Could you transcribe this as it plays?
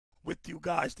with you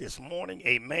guys this morning.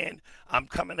 Amen. I'm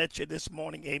coming at you this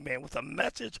morning, amen, with a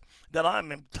message that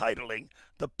I'm entitling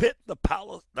The Pit, the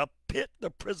Palace, the Pit, the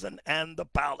Prison, and the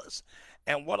Palace.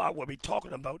 And what I will be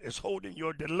talking about is holding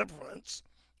your deliverance.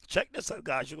 Check this out,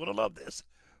 guys. You're going to love this.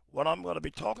 What I'm going to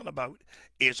be talking about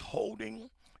is holding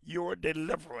your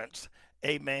deliverance,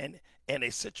 amen, in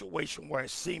a situation where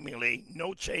seemingly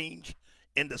no change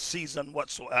in the season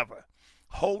whatsoever.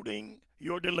 Holding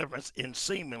your deliverance in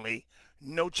seemingly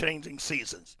no changing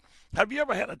seasons. Have you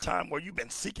ever had a time where you've been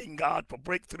seeking God for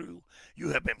breakthrough? You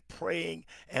have been praying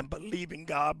and believing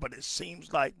God, but it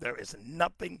seems like there is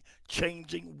nothing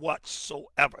changing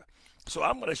whatsoever. So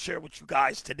I'm going to share with you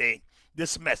guys today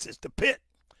this message: the pit,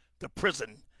 the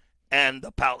prison, and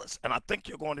the palace. And I think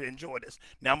you're going to enjoy this.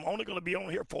 Now, I'm only going to be on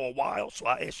here for a while, so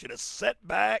I ask you to sit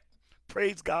back,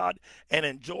 praise God, and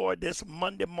enjoy this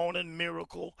Monday morning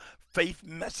miracle faith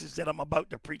message that I'm about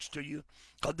to preach to you.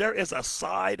 Because there is a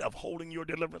side of holding your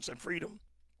deliverance and freedom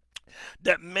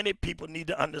that many people need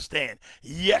to understand.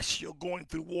 Yes, you're going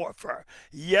through warfare.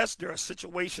 Yes, there are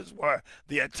situations where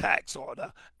the attacks or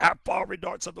the fiery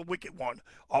darts of the wicked one,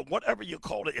 or whatever you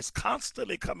call it, is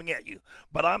constantly coming at you.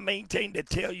 But I maintain to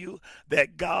tell you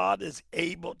that God is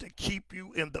able to keep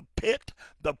you in the pit,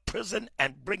 the prison,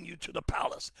 and bring you to the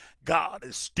palace. God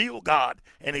is still God,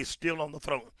 and he's still on the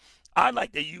throne. I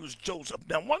like to use Joseph.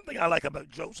 Now, one thing I like about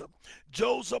Joseph,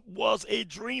 Joseph was a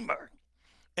dreamer,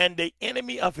 and the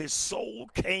enemy of his soul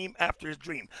came after his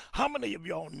dream. How many of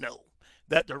y'all know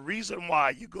that the reason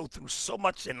why you go through so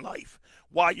much in life,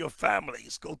 why your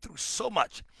families go through so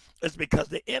much, is because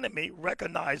the enemy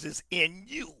recognizes in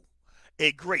you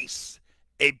a grace,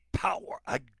 a power,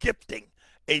 a gifting,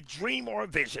 a dream or a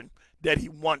vision that he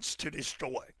wants to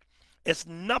destroy? It's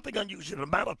nothing unusual. As a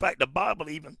matter of fact, the Bible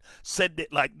even said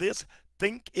it like this: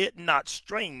 think it not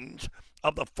strange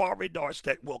of the fiery darts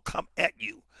that will come at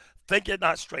you. Think it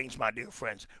not strange, my dear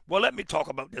friends. Well, let me talk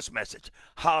about this message: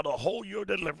 how to hold your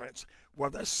deliverance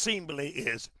where there seemingly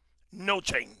is no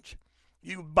change.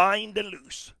 You bind and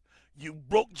loose. You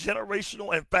broke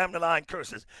generational and family line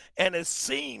curses, and it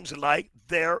seems like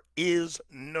there is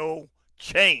no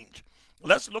change.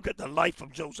 Let's look at the life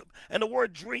of Joseph. And the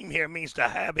word dream here means to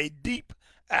have a deep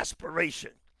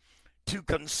aspiration, to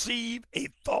conceive a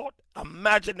thought,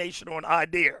 imagination, or an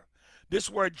idea. This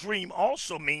word dream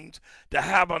also means to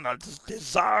have a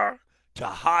desire to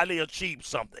highly achieve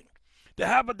something, to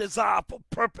have a desire for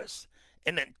purpose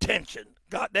and intention.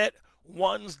 Got that?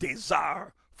 One's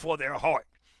desire for their heart.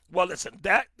 Well, listen,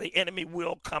 that the enemy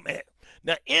will come at.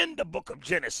 Now, in the book of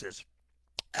Genesis,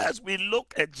 as we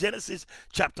look at Genesis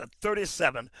chapter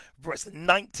 37, verse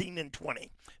 19 and 20.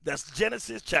 That's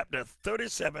Genesis chapter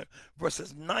 37,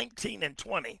 verses 19 and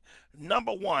 20.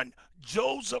 Number one,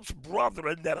 Joseph's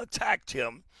brethren that attacked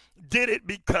him did it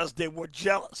because they were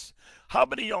jealous. How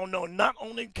many of y'all know not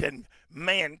only can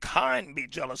mankind be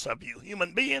jealous of you,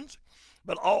 human beings,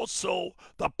 but also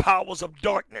the powers of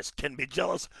darkness can be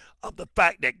jealous of the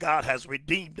fact that God has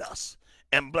redeemed us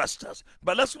and blessed us.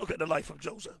 But let's look at the life of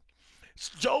Joseph.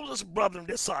 Joseph's brother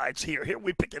decides here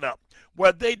we pick it up,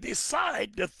 where they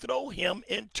decide to throw him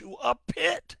into a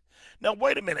pit. Now,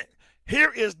 wait a minute. Here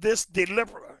is this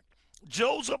deliverer.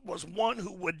 Joseph was one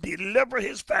who would deliver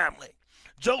his family.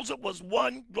 Joseph was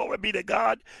one, glory be to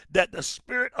God, that the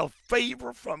spirit of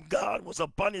favor from God was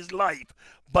upon his life,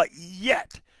 but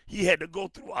yet he had to go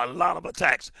through a lot of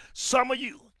attacks. Some of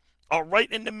you are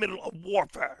right in the middle of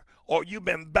warfare, or you've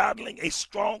been battling a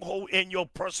stronghold in your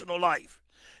personal life.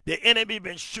 The enemy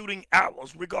been shooting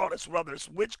arrows, regardless whether it's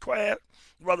witchcraft,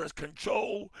 whether it's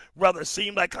control, whether it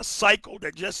seems like a cycle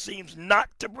that just seems not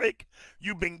to break.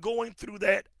 You've been going through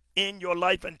that in your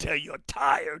life until you're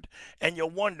tired and you're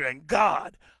wondering,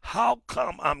 God, how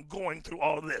come I'm going through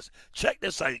all of this? Check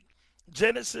this out.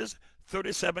 Genesis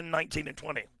 37, 19 and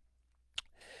 20.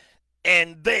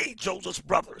 And they, Joseph's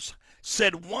brothers,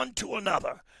 said one to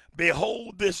another,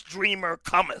 behold, this dreamer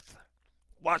cometh.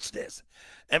 Watch this.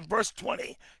 And verse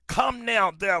 20, come now,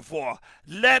 therefore,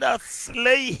 let us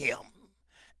slay him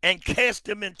and cast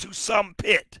him into some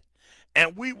pit,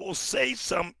 and we will say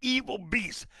some evil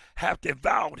beast hath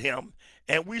devoured him,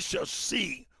 and we shall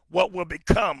see what will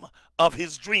become of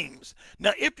his dreams.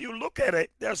 Now, if you look at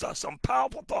it, there's some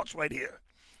powerful thoughts right here.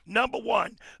 Number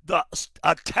one, the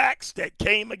attacks that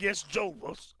came against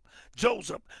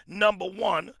Joseph, number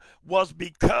one, was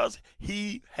because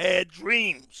he had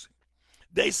dreams.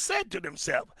 They said to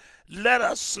themselves, let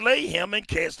us slay him and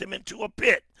cast him into a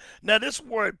pit. Now, this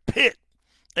word pit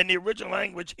in the original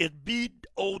language is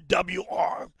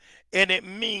bowr, and it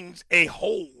means a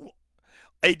hole,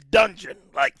 a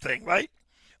dungeon-like thing, right?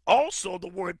 Also, the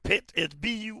word pit is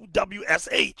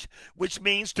buwsh, which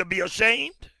means to be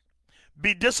ashamed,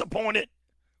 be disappointed,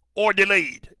 or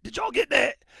delayed. Did y'all get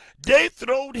that? They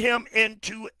throwed him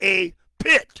into a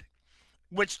pit,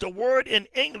 which the word in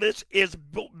English is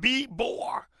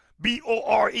bowr,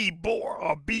 B-O-R-E, bowr,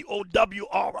 or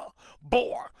B-O-W-R,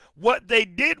 bowr. What they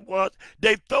did was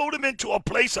they throwed him into a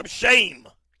place of shame.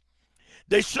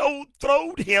 They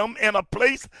throwed him in a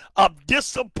place of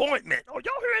disappointment. Oh,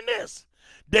 y'all hearing this?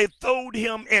 They throwed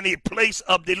him in a place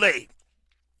of delay.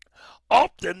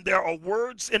 Often there are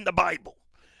words in the Bible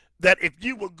that if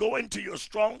you will go into your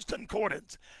Strong's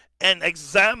Concordance and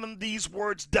examine these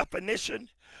words' definition,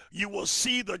 you will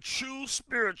see the true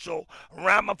spiritual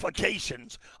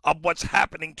ramifications of what's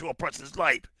happening to a person's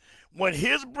life. When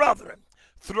his brethren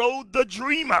threw the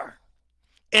dreamer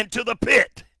into the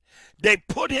pit, they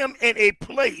put him in a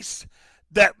place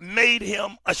that made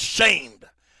him ashamed.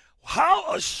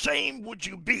 How ashamed would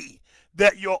you be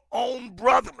that your own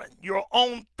brethren, your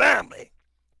own family,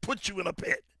 put you in a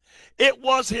pit? It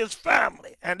was his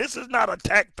family, and this is not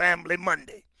Attack Family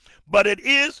Monday, but it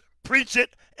is preach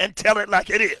it and tell it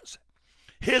like it is.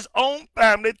 His own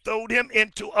family threw him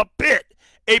into a pit,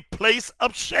 a place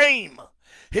of shame.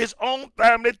 His own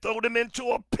family threw him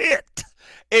into a pit,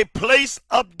 a place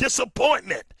of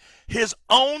disappointment. His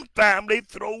own family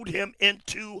threw him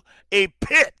into a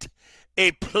pit,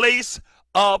 a place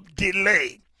of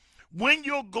delay. When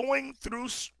you're going through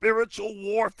spiritual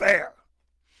warfare,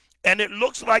 and it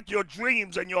looks like your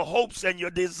dreams and your hopes and your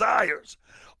desires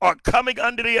are coming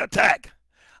under the attack,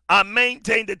 I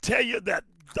maintain to tell you that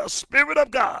the Spirit of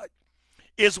God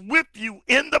is with you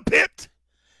in the pit,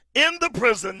 in the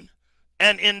prison,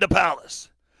 and in the palace.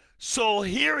 So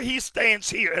here he stands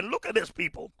here, and look at this,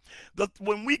 people.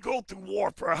 When we go through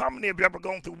warfare, how many of you ever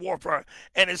gone through warfare,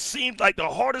 and it seems like the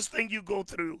hardest thing you go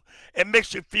through, it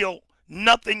makes you feel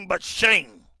nothing but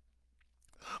shame.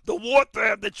 The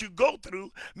warfare that you go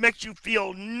through makes you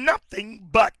feel nothing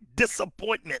but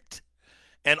disappointment.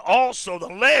 And also the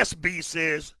last piece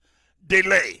is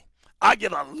delay. I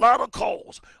get a lot of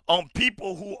calls on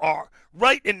people who are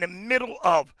right in the middle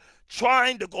of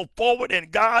trying to go forward in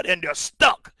God and they're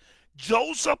stuck.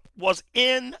 Joseph was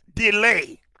in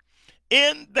delay,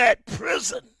 in that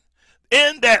prison,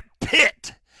 in that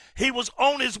pit. He was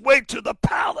on his way to the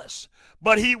palace,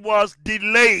 but he was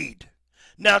delayed.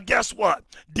 Now, guess what?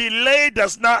 Delay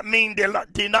does not mean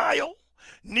denial.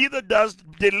 Neither does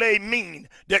delay mean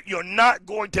that you're not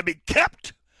going to be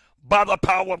kept by the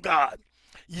power of God.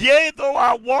 Yea, though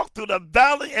I walk through the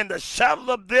valley and the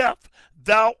shadow of death,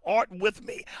 thou art with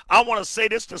me. I want to say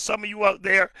this to some of you out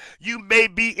there. You may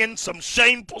be in some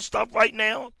shameful stuff right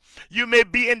now. You may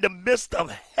be in the midst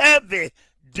of heavy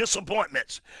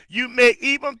disappointments. You may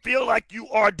even feel like you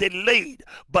are delayed,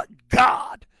 but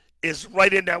God is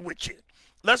right in there with you.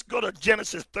 Let's go to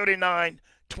Genesis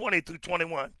 39:20 through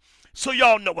 21. So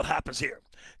y'all know what happens here.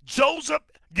 Joseph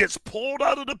gets pulled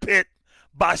out of the pit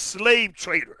by slave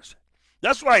traders.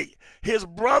 That's right. His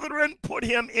brethren put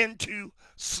him into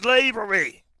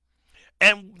slavery,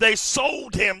 and they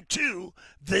sold him to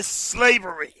this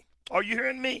slavery. Are you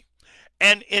hearing me?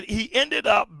 And he ended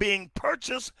up being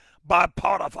purchased by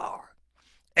Potiphar.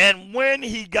 And when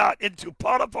he got into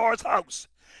Potiphar's house,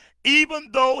 even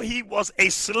though he was a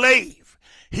slave,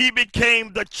 he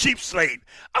became the chief slave.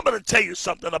 I'm going to tell you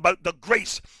something about the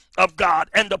grace of God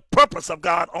and the purpose of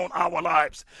God on our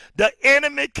lives. The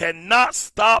enemy cannot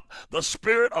stop the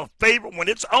spirit of favor. When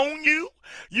it's on you,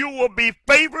 you will be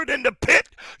favored in the pit.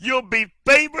 You'll be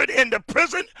favored in the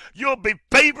prison. You'll be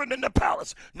favored in the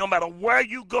palace. No matter where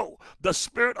you go, the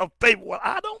spirit of favor. Well,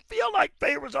 I don't feel like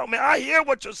favor's on me. I hear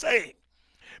what you're saying.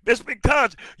 It's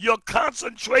because you're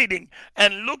concentrating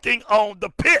and looking on the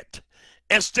pit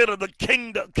instead of the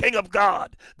king of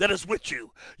God that is with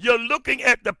you. You're looking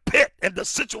at the pit and the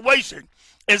situation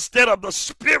instead of the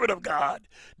Spirit of God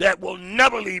that will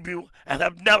never leave you and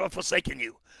have never forsaken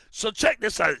you. So check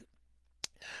this out.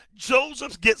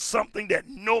 Joseph gets something that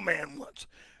no man wants.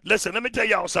 Listen, let me tell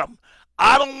y'all something.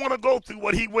 I don't want to go through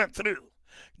what he went through.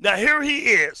 Now here he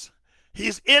is.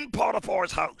 He's in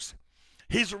Potiphar's house.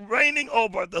 He's reigning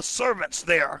over the servants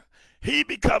there. He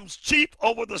becomes chief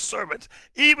over the servants,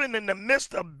 even in the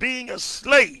midst of being a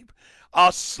slave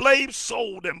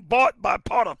sold and bought by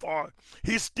Potiphar.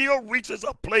 He still reaches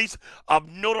a place of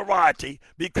notoriety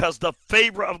because the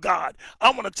favor of God. I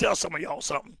want to tell some of y'all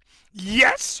something.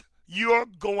 Yes, you're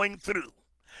going through.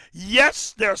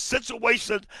 Yes, there are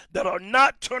situations that are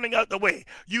not turning out the way.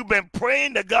 You've been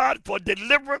praying to God for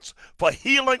deliverance, for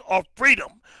healing, or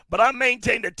freedom. But I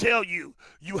maintain to tell you,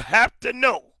 you have to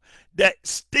know that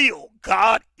still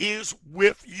God is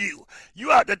with you. You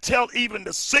have to tell even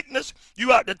the sickness. You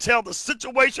have to tell the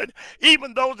situation,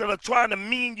 even those that are trying to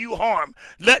mean you harm.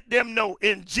 Let them know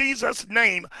in Jesus'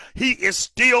 name, he is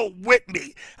still with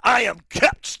me. I am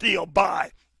kept still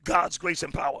by God's grace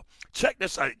and power. Check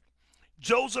this out.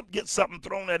 Joseph gets something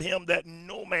thrown at him that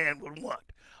no man would want.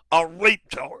 A rape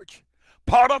charge.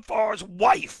 Potiphar's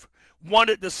wife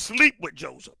wanted to sleep with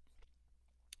Joseph.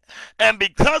 And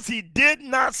because he did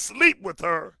not sleep with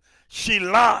her, she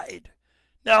lied.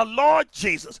 Now, Lord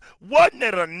Jesus, wasn't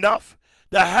it enough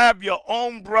to have your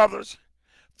own brothers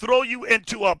throw you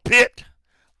into a pit,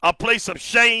 a place of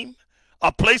shame,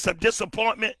 a place of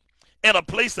disappointment, and a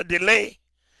place of delay,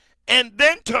 and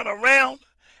then turn around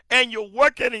and you're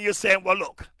working and you're saying, well,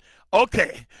 look,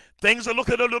 okay, things are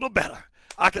looking a little better.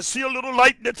 I can see a little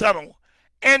light in the tunnel.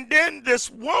 And then this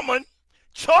woman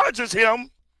charges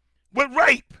him with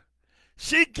rape.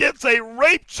 She gets a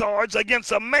rape charge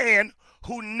against a man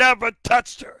who never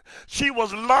touched her. She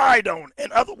was lied on.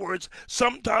 In other words,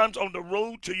 sometimes on the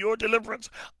road to your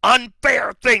deliverance,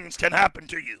 unfair things can happen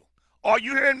to you. Are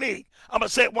you hearing me? I'm going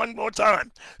to say it one more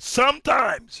time.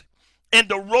 Sometimes in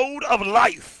the road of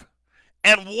life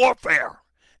and warfare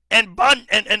and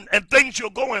things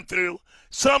you're going through,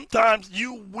 sometimes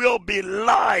you will be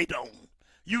lied on.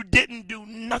 You didn't do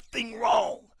nothing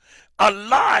wrong. A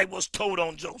lie was told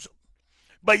on Joseph.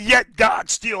 But yet God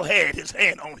still had his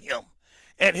hand on him.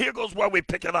 And here goes where we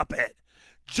pick it up at.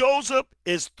 Joseph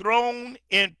is thrown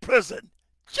in prison.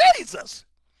 Jesus.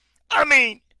 I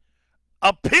mean,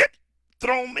 a pit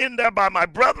thrown in there by my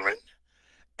brethren.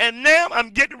 And now I'm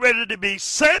getting ready to be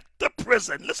sent to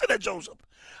prison. Listen to Joseph.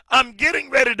 I'm getting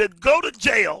ready to go to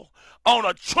jail on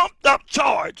a trumped up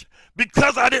charge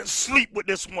because I didn't sleep with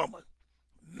this woman.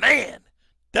 Man,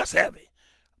 that's heavy.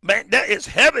 Man, that is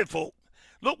heavy, folk.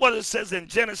 Look what it says in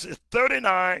Genesis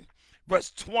 39, verse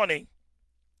 20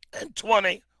 and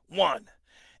 21.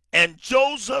 And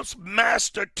Joseph's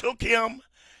master took him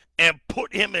and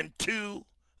put him into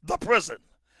the prison,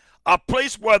 a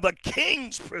place where the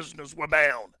king's prisoners were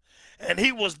bound. And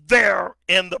he was there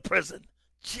in the prison.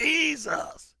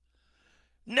 Jesus.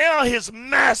 Now his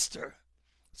master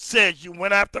says, you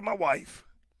went after my wife,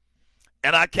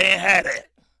 and I can't have that.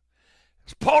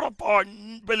 Potiphar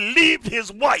believed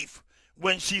his wife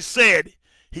when she said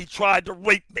he tried to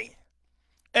rape me.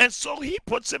 And so he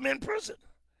puts him in prison.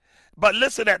 But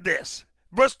listen at this.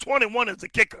 Verse 21 is the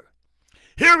kicker.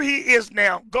 Here he is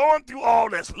now going through all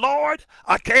this. Lord,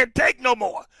 I can't take no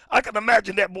more. I can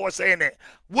imagine that boy saying that.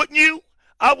 Wouldn't you?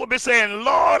 I would be saying,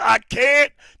 Lord, I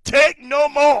can't take no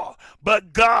more.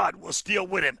 But God was still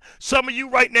with him. Some of you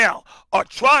right now are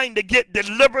trying to get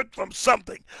delivered from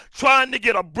something, trying to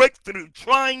get a breakthrough,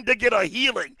 trying to get a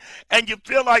healing. And you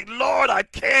feel like, Lord, I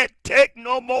can't take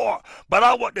no more. But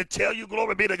I want to tell you,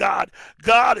 glory be to God,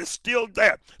 God is still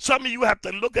there. Some of you have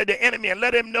to look at the enemy and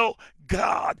let him know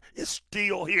God is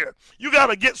still here. You got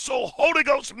to get so Holy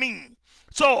Ghost mean,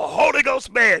 so Holy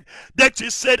Ghost mad that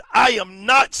you said, I am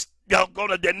not going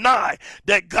to deny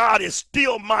that God is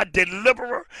still my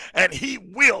deliverer and he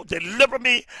will deliver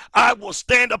me. I will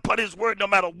stand upon his word no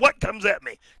matter what comes at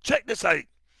me. Check this out.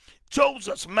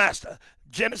 Joseph's master,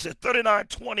 Genesis 39,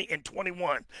 20 and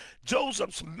 21.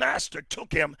 Joseph's master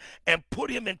took him and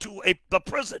put him into the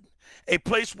prison, a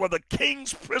place where the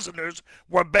king's prisoners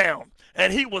were bound.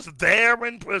 And he was there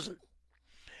in prison.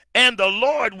 And the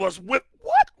Lord was with,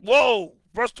 what? Whoa,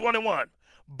 verse 21.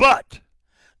 But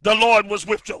the Lord was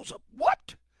with Joseph.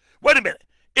 What? Wait a minute.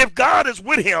 If God is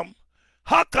with him,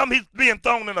 how come he's being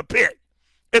thrown in a pit?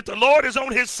 If the Lord is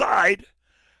on his side,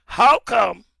 how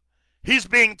come he's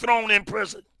being thrown in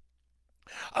prison?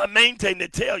 I maintain to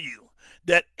tell you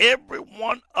that every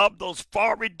one of those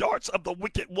fiery darts of the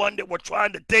wicked one that were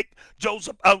trying to take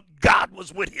Joseph out, God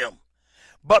was with him.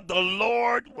 But the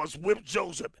Lord was with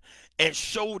Joseph and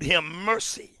showed him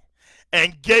mercy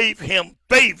and gave him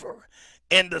favor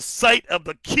in the sight of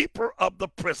the keeper of the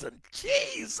prison.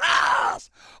 Jesus!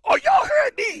 Oh, y'all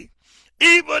heard me?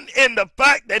 Even in the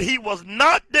fact that he was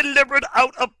not delivered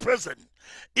out of prison,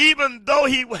 even though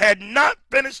he had not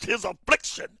finished his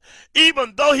affliction,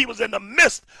 even though he was in the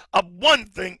midst of one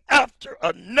thing after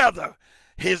another,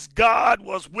 his God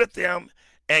was with him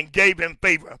and gave him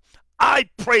favor. I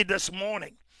pray this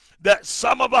morning that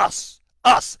some of us,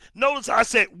 notice I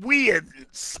said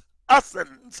we's,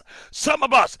 usins. Some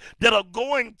of us that are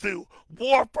going through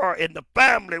warfare in the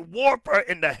family, warfare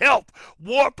in the health,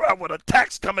 warfare with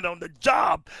attacks coming on the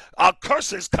job, our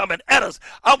curses coming at us.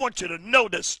 I want you to know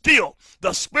that still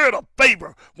the spirit of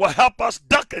favor will help us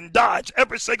duck and dodge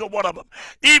every single one of them.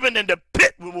 Even in the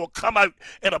pit, we will come out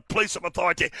in a place of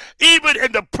authority. Even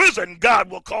in the prison, God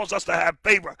will cause us to have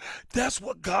favor. That's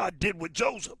what God did with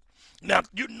Joseph. Now,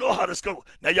 you know how this goes.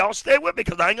 Now, y'all stay with me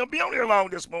because I ain't going to be on here long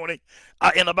this morning.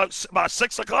 In about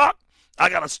 6 o'clock, I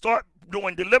got to start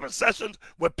doing deliverance sessions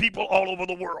with people all over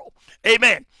the world.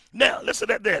 Amen. Now, listen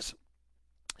at this.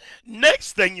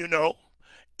 Next thing you know,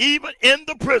 even in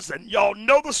the prison, y'all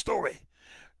know the story.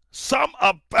 Some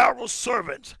of Pharaoh's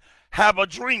servants have a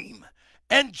dream,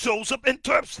 and Joseph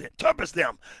interprets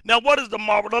them. Now, what is the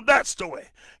moral of that story?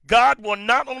 God will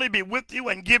not only be with you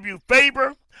and give you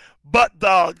favor, but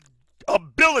the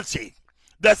ability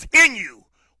that's in you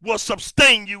will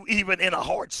sustain you even in a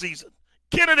hard season.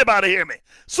 Can anybody hear me?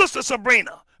 Sister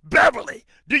Sabrina, Beverly,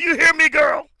 do you hear me,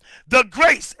 girl? The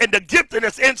grace and the gifting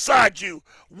that's inside you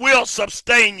will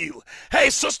sustain you.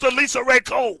 Hey, Sister Lisa Ray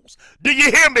Coles, do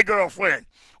you hear me, girlfriend?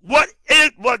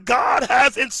 What God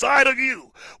has inside of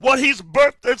you, what he's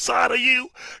birthed inside of you,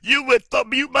 you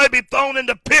may be thrown in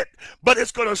the pit, but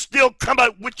it's going to still come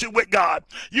out with you with God.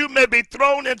 You may be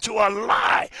thrown into a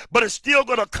lie, but it's still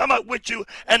going to come out with you,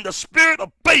 and the spirit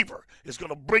of favor is going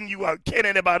to bring you out. Can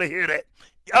anybody hear that?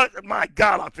 My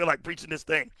God, I feel like preaching this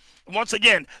thing. Once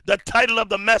again, the title of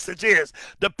the message is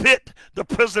The Pit, the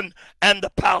Prison, and the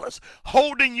Palace.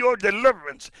 Holding your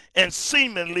deliverance in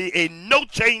seemingly a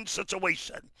no-change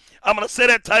situation. I'm going to say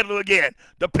that title again.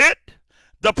 The Pit,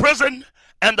 the Prison,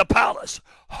 and the Palace.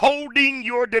 Holding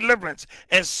your deliverance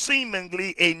in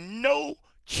seemingly a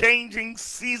no-changing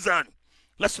season.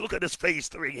 Let's look at this phase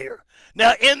 3 here.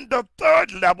 Now, in the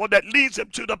third level that leads him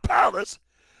to the palace,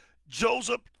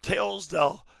 Joseph tells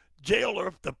the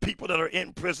jailer, the people that are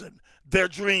in prison, their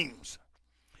dreams.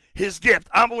 His gift.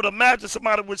 I would imagine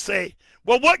somebody would say,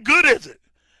 well, what good is it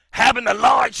having the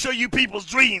Lord show you people's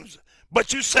dreams,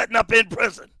 but you setting up in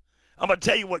prison? I'm going to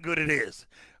tell you what good it is.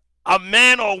 A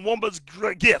man or a woman's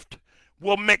gift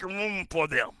will make room for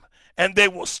them, and they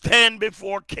will stand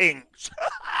before kings.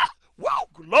 Wow,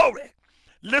 glory.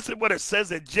 Listen what it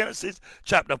says in Genesis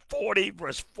chapter 40,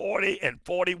 verse 40 and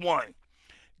 41.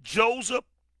 Joseph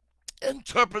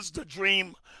interprets the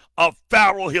dream of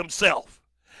Pharaoh himself.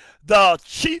 The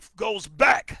chief goes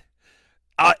back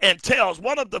and tells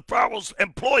one of the Pharaoh's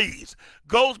employees,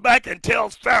 goes back and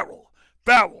tells Pharaoh,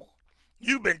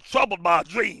 you've been troubled by a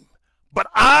dream. But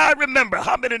I remember,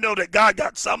 how many know that God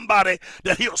got somebody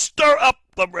that he'll stir up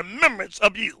the remembrance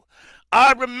of you?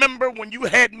 I remember when you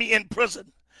had me in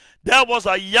prison, there was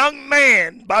a young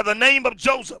man by the name of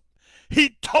Joseph.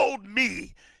 He told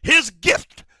me his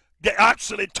gift. They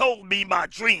actually told me my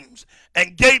dreams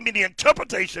and gave me the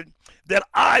interpretation that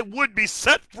I would be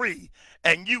set free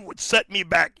and you would set me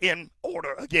back in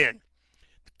order again.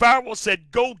 Pharaoh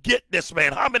said, go get this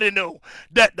man. How many know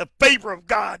that the favor of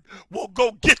God will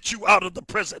go get you out of the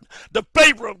prison? The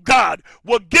favor of God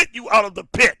will get you out of the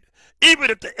pit.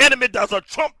 Even if the enemy does a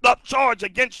trumped up charge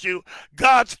against you,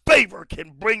 God's favor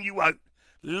can bring you out.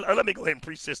 Let me go ahead and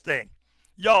preach this thing.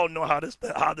 Y'all know how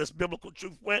this biblical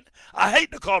truth went. I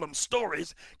hate to call them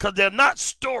stories because they're not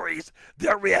stories.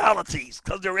 They're realities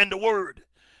because they're in the Word.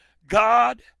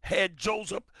 God had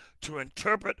Joseph to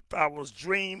interpret Pharaoh's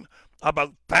dream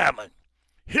about famine.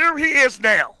 Here he is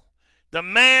now, the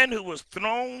man who was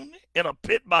thrown in a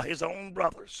pit by his own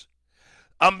brothers.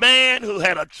 A man who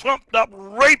had a trumped up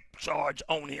rape charge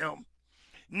on him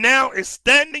now is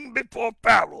standing before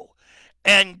Pharaoh,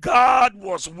 and God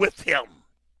was with him.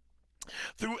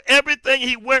 Through everything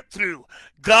he went through,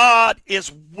 God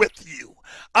is with you.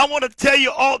 I want to tell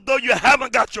you, although you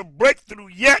haven't got your breakthrough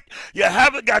yet, you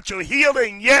haven't got your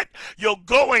healing yet, you're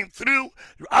going through,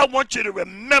 I want you to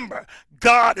remember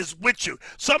God is with you.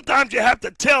 Sometimes you have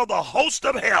to tell the host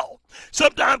of hell.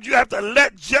 Sometimes you have to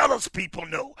let jealous people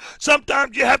know.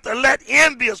 Sometimes you have to let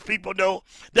envious people know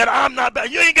that I'm not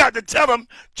bad. You ain't got to tell them,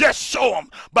 just show them.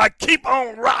 But keep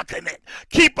on rocking it.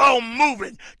 Keep on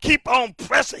moving. Keep on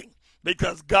pressing.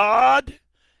 Because God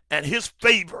and his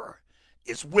favor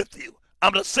is with you.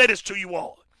 I'm going to say this to you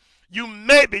all. You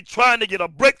may be trying to get a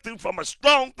breakthrough from a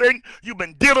strong thing you've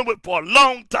been dealing with for a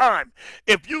long time.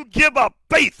 If you give up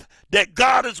faith that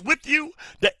God is with you,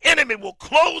 the enemy will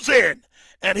close in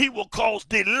and he will cause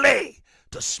delay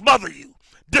to smother you,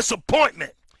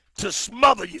 disappointment to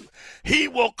smother you. He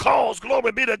will cause,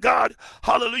 glory be to God,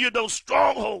 hallelujah, those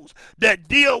strongholds that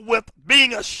deal with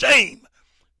being ashamed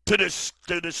to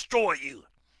destroy you.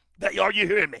 Are you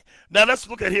hearing me? Now let's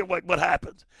look at here what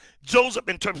happens. Joseph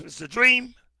interprets the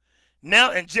dream.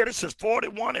 Now in Genesis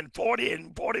 41 and 40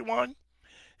 and 41,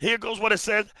 here goes what it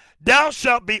says. Thou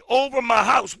shalt be over my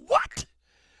house. What?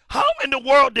 How in the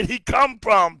world did he come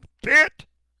from? Pit,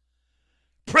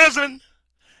 prison,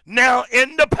 now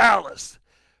in the palace.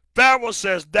 Pharaoh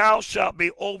says, thou shalt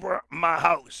be over my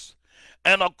house,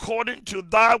 and according to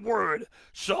thy word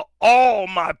shall all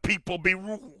my people be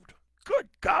ruled. Good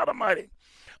God Almighty.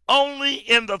 Only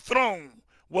in the throne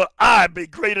will I be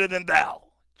greater than thou.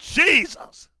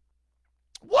 Jesus.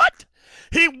 What?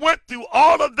 He went through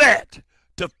all of that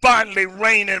to finally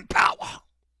reign in power.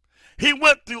 He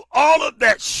went through all of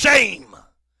that shame,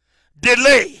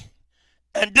 delay,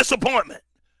 and disappointment.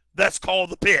 That's called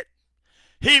the pit.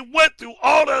 He went through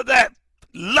all of that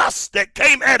lust that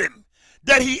came at him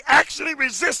that he actually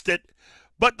resisted,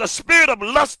 but the spirit of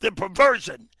lust and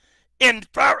perversion in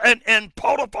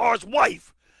Potiphar's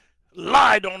wife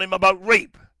lied on him about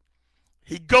rape.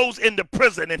 He goes into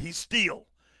prison and he's still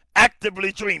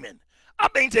actively dreaming. I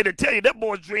mean, to tell you, that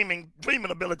boy's dreaming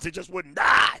ability just wouldn't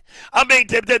die. I mean,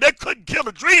 they couldn't kill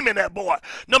the dream in that boy.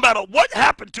 No matter what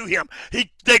happened to him,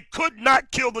 they could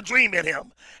not kill the dream in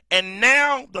him. And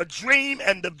now the dream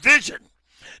and the vision,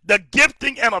 the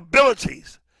gifting and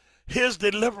abilities, his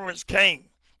deliverance came.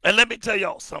 And let me tell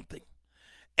y'all something.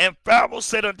 And Pharaoh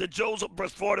said unto Joseph,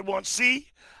 verse 41, see,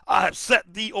 I have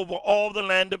set thee over all the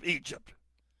land of Egypt.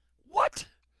 What?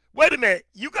 Wait a minute.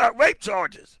 You got rape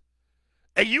charges.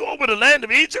 And you over the land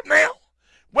of Egypt now?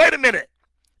 Wait a minute.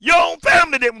 Your own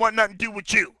family didn't want nothing to do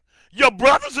with you. Your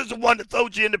brothers is the one that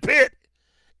throwed you in the pit.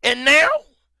 And now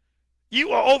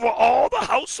you are over all the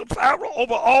house of Pharaoh,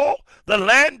 over all the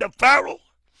land of Pharaoh.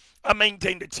 I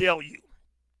maintain to tell you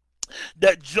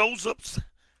that Joseph's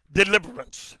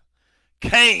deliverance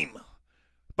came,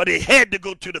 but he had to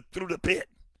go through the pit.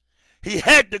 He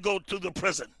had to go through the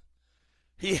prison.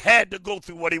 He had to go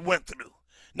through what he went through.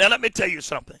 Now let me tell you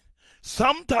something.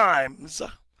 Sometimes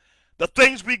the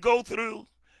things we go through,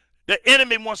 the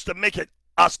enemy wants to make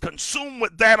us consumed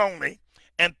with that only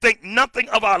and think nothing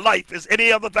of our life is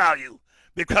any other value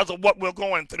because of what we're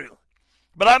going through.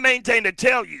 But I maintain to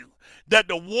tell you that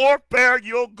the warfare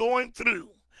you're going through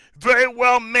very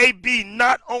well may be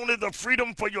not only the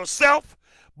freedom for yourself,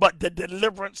 but the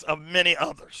deliverance of many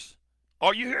others.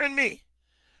 Are you hearing me?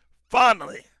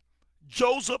 Finally,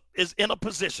 Joseph is in a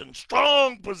position,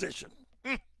 strong position.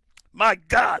 My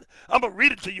God, I'm going to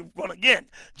read it to you once again.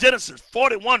 Genesis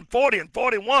 41, 40 and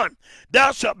 41.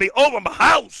 Thou shalt be over my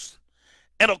house,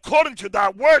 and according to thy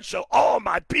word shall all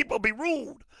my people be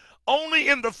ruled. Only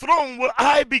in the throne will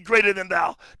I be greater than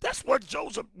thou. That's where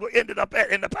Joseph ended up at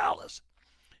in the palace.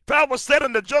 Pharaoh said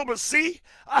unto Joseph, see,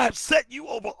 I have set you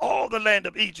over all the land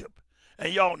of Egypt.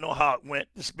 And y'all know how it went.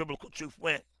 This biblical truth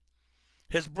went.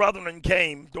 His brethren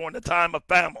came during the time of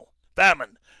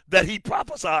famine that he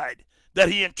prophesied, that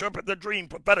he interpreted the dream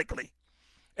prophetically.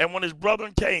 And when his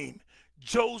brethren came,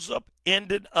 Joseph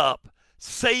ended up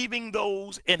saving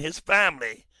those in his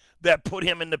family that put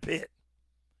him in the pit.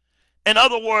 In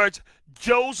other words,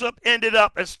 Joseph ended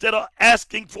up, instead of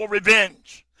asking for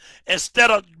revenge, instead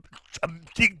of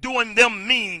doing them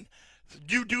mean,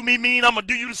 you do me mean, I'm going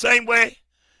to do you the same way,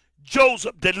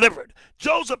 Joseph delivered.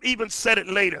 Joseph even said it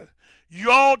later.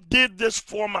 Y'all did this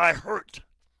for my hurt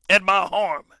and my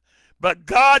harm. But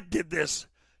God did this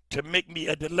to make me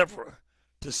a deliverer,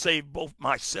 to save both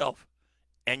myself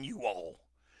and you all.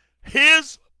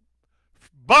 His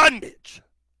bondage,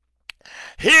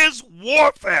 his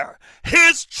warfare,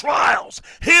 his trials,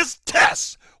 his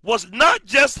tests was not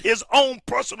just his own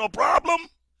personal problem,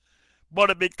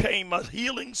 but it became a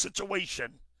healing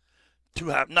situation to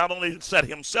have not only set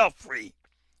himself free,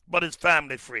 but his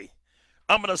family free.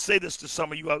 I'm going to say this to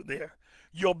some of you out there.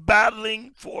 You're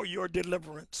battling for your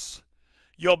deliverance.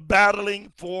 You're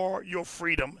battling for your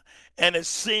freedom, and it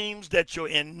seems that you're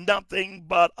in nothing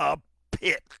but a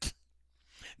pit.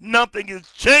 Nothing is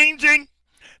changing.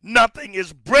 Nothing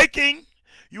is breaking.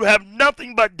 You have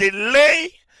nothing but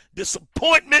delay,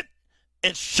 disappointment,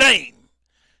 and shame.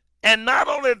 And not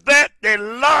only that, they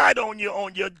lied on you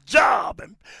on your job,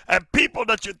 and people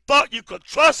that you thought you could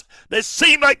trust, they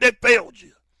seem like they failed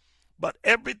you. But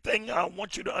everything I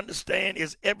want you to understand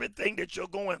is everything that you're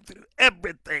going through,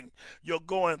 everything you're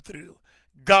going through,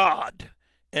 God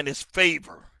and his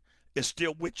favor is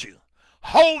still with you.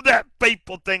 Hold that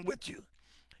faithful thing with you.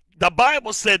 The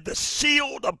Bible said the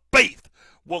shield of faith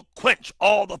will quench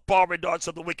all the fiery darts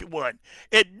of the wicked one.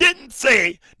 It didn't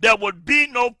say there would be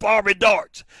no fiery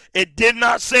darts. It did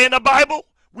not say in the Bible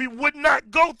we would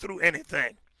not go through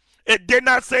anything. It did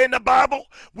not say in the Bible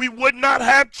we would not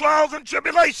have trials and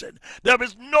tribulation. There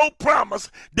is no promise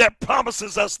that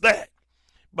promises us that.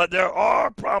 But there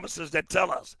are promises that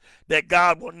tell us that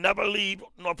God will never leave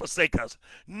nor forsake us.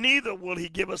 Neither will he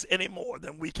give us any more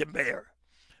than we can bear.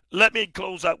 Let me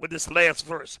close out with this last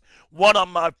verse, one of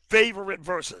my favorite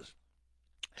verses.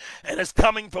 And it's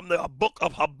coming from the book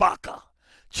of Habakkuk,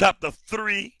 chapter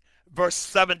 3, verse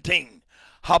 17.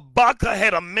 Habakkuk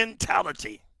had a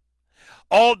mentality.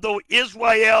 Although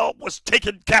Israel was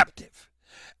taken captive,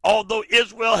 although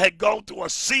Israel had gone through a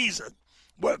season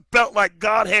where it felt like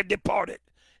God had departed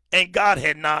and God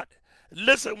had not,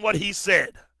 listen what he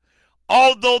said.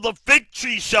 Although the fig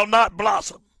tree shall not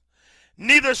blossom,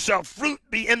 neither shall fruit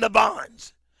be in the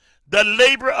vines, the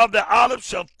labor of the olive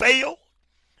shall fail,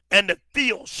 and the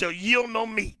field shall yield no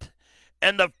meat,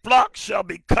 and the flock shall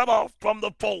be cut off from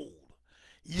the fold.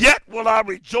 Yet will I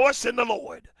rejoice in the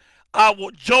Lord. I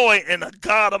will joy in the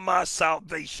God of my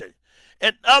salvation.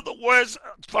 In other words,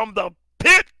 from the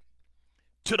pit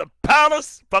to the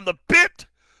palace, from the pit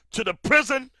to the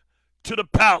prison to the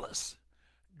palace,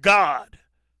 God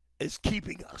is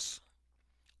keeping us.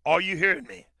 Are you hearing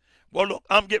me? Well, look,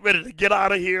 I'm getting ready to get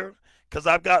out of here because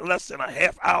I've got less than a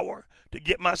half hour to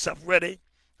get myself ready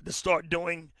to start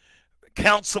doing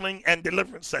counseling and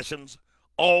deliverance sessions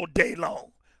all day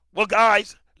long. Well,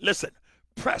 guys, listen,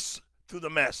 press through the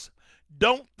mess.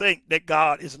 Don't think that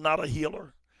God is not a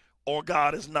healer or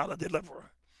God is not a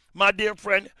deliverer. My dear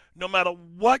friend, no matter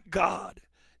what God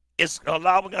is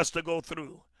allowing us to go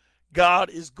through, God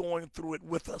is going through it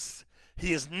with us.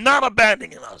 He is not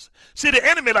abandoning us. See, the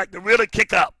enemy likes to really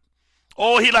kick up.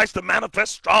 Oh, he likes to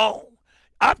manifest strong.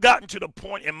 I've gotten to the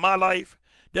point in my life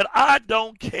that I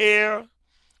don't care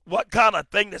what kind of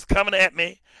thing that's coming at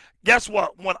me. Guess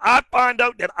what? When I find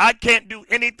out that I can't do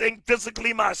anything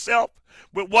physically myself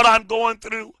with what I'm going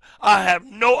through, I have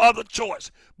no other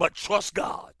choice but trust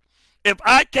God. If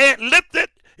I can't lift it,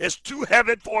 it's too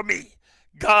heavy for me.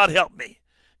 God help me,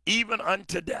 even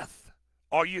unto death.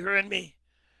 Are you hearing me?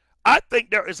 I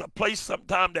think there is a place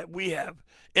sometime that we have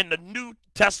in the New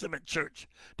Testament church,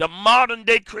 the modern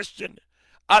day Christian.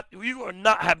 You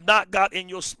have not got in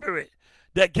your spirit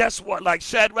that, guess what, like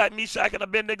Shadrach, Meshach, and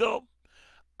Abednego,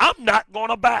 I'm not going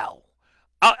to bow.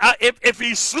 If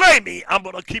he slay me, I'm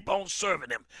going to keep on serving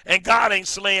him. And God ain't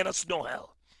slaying us no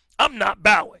hell. I'm not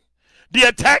bowing. The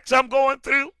attacks I'm going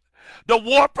through, the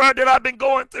warfare that I've been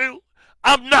going through,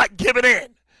 I'm not giving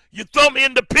in. You throw me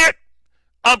in the pit,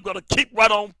 I'm going to keep right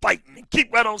on fighting and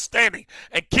keep right on standing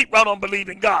and keep right on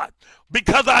believing God.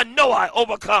 Because I know I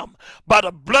overcome by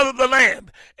the blood of the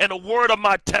Lamb and the word of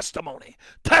my testimony.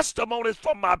 Testimonies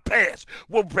from my past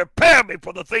will prepare me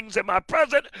for the things in my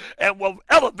present and will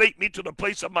elevate me to the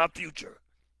place of my future.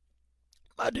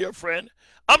 My dear friend,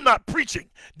 I'm not preaching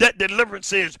that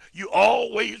deliverance is you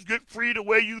always get free the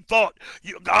way you thought.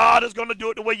 God is going to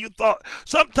do it the way you thought.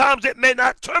 Sometimes it may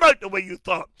not turn out the way you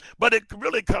thought, but it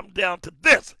really comes down to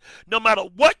this. No matter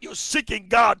what you're seeking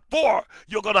God for,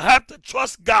 you're going to have to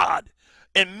trust God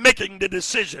in making the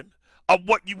decision of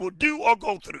what you will do or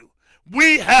go through.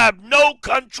 We have no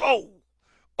control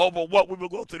over what we will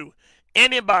go through.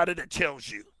 Anybody that tells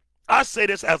you, I say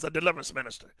this as a deliverance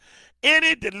minister,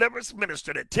 any deliverance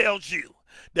minister that tells you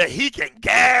that he can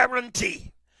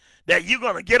guarantee that you're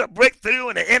going to get a breakthrough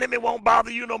and the enemy won't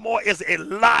bother you no more is a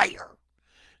liar.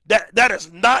 That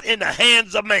is not in the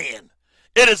hands of man.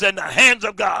 It is in the hands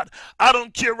of God. I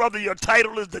don't care whether your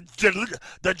title is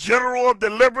the general of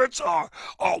deliverance or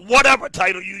whatever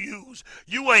title you use.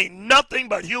 You ain't nothing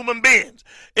but human beings.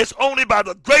 It's only by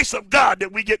the grace of God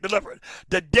that we get delivered.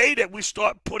 The day that we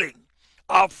start putting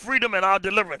our freedom and our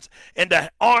deliverance in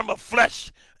the arm of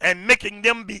flesh and making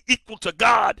them be equal to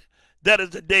God, that is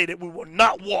the day that we will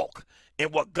not walk in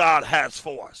what God has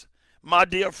for us. My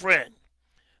dear friend,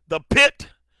 the pit,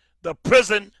 the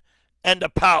prison, and the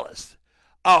palace.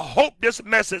 I hope this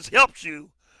message helps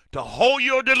you to hold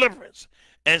your deliverance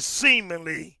and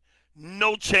seemingly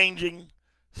no changing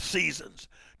seasons.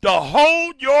 To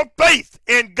hold your faith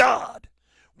in God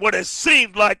when it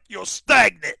seems like you're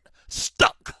stagnant,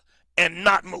 stuck, and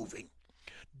not moving.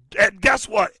 And guess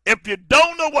what? If you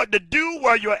don't know what to do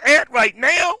where you're at right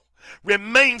now,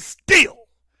 remain still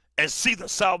and see the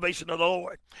salvation of the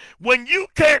Lord. When you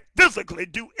can't physically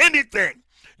do anything,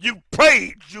 you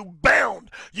prayed, you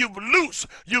bound, you've loosed,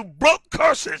 you broke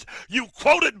curses, you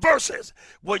quoted verses.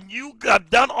 When you have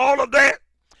done all of that,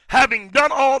 having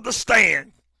done all the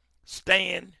stand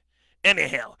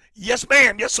anyhow. Yes,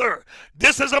 ma'am, yes, sir.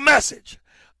 This is a message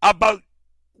about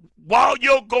while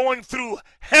you're going through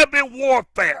heavy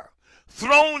warfare,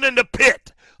 thrown in the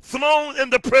pit, thrown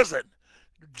in the prison,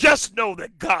 just know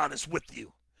that God is with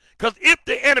you. Because if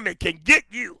the enemy can get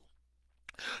you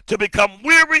to become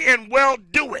weary in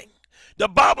well-doing, the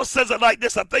Bible says it like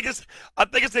this. I think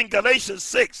it's in Galatians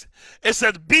 6. It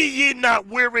says, "Be ye not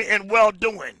weary in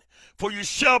well-doing, for you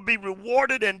shall be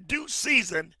rewarded in due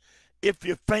season if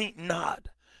you faint not."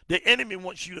 The enemy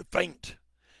wants you to faint.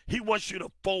 He wants you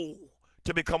to fold,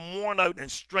 to become worn out in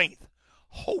strength,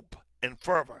 hope, and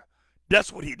fervor.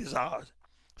 That's what he desires.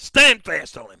 Stand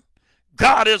fast on him.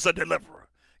 God is a deliverer.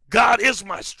 God is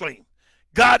my strength.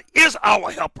 God is our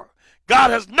helper.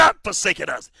 God has not forsaken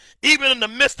us. Even in the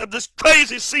midst of this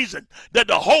crazy season that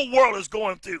the whole world is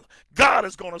going through, God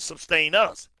is going to sustain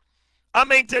us. I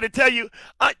mean, to tell you,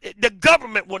 the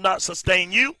government will not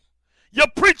sustain you. Your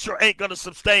preacher ain't going to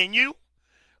sustain you.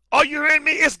 Are you hearing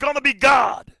me? It's going to be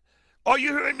God. Are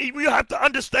you hearing me? We have to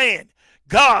understand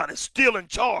God is still in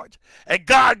charge, and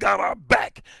God got our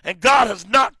back, and God has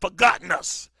not forgotten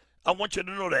us. I want you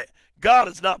to know that. God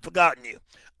has not forgotten you.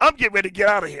 I'm getting ready to get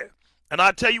out of here. And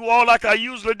I tell you all like I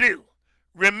usually do,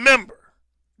 remember,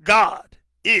 God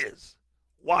is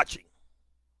watching.